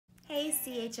Hey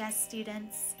CHS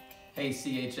students. Hey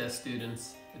CHS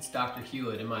students, it's Dr.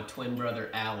 Hewitt and my twin brother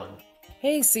Alan.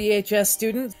 Hey CHS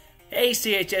students. Hey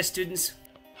CHS students.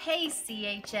 Hey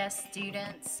CHS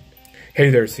students.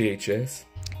 Hey there CHS.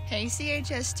 Hey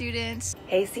CHS students.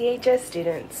 Hey CHS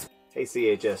students. Hey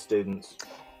CHS students.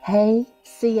 Hey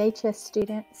CHS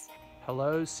students.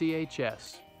 Hello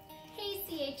CHS. Hey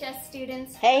CHS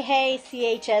students. Hey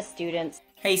CHS students.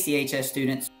 Hey CHS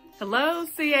students. Hello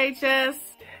CHS.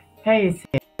 Hey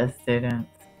CHS students.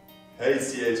 Hey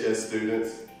CHS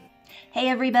students. Hey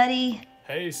everybody.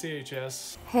 Hey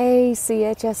CHS. Hey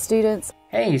CHS students.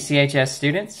 Hey CHS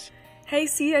students. Hey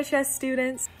CHS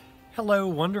students. Hello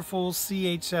wonderful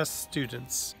CHS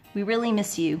students. We really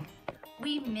miss you.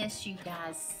 We miss you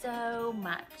guys so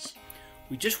much.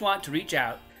 We just want to reach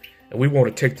out. And we want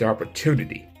to take the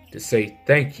opportunity to say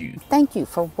thank you. Thank you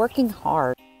for working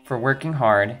hard. For working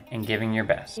hard and giving your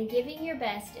best. And giving your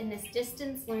best in this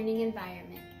distance learning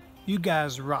environment. You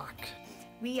guys rock.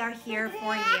 We are here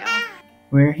for you.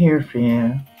 We're here for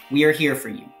you. We are here for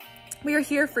you. We are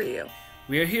here for you.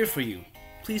 We are here for you.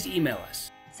 Please email us.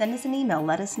 Send us an email,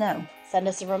 let us know. Send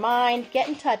us a remind, get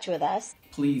in touch with us.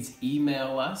 Please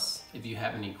email us if you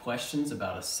have any questions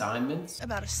about assignments.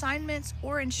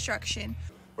 Or instruction.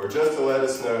 Or just to let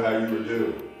us know how you were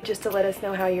doing. Just to let us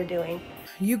know how you're doing.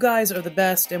 You guys are the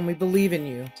best and we believe in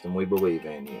you. And we believe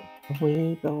in you.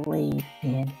 We believe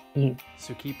in you.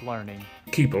 So keep learning.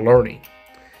 Keep learning.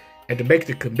 And to make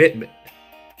the commitment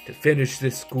to finish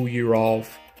this school year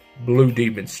off Blue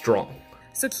Demon strong.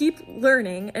 So keep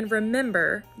learning and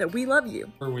remember that we love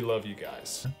you. We love you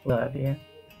guys. Love you.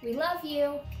 We love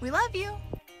you. We love you.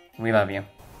 We love you.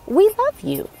 We love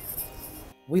you.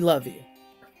 We love you.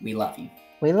 We love you.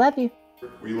 We love you.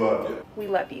 We love you. We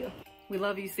love you. We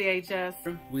love you CHS.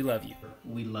 We love you.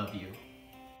 We love you.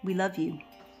 We love you.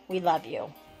 We love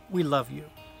you. We love you.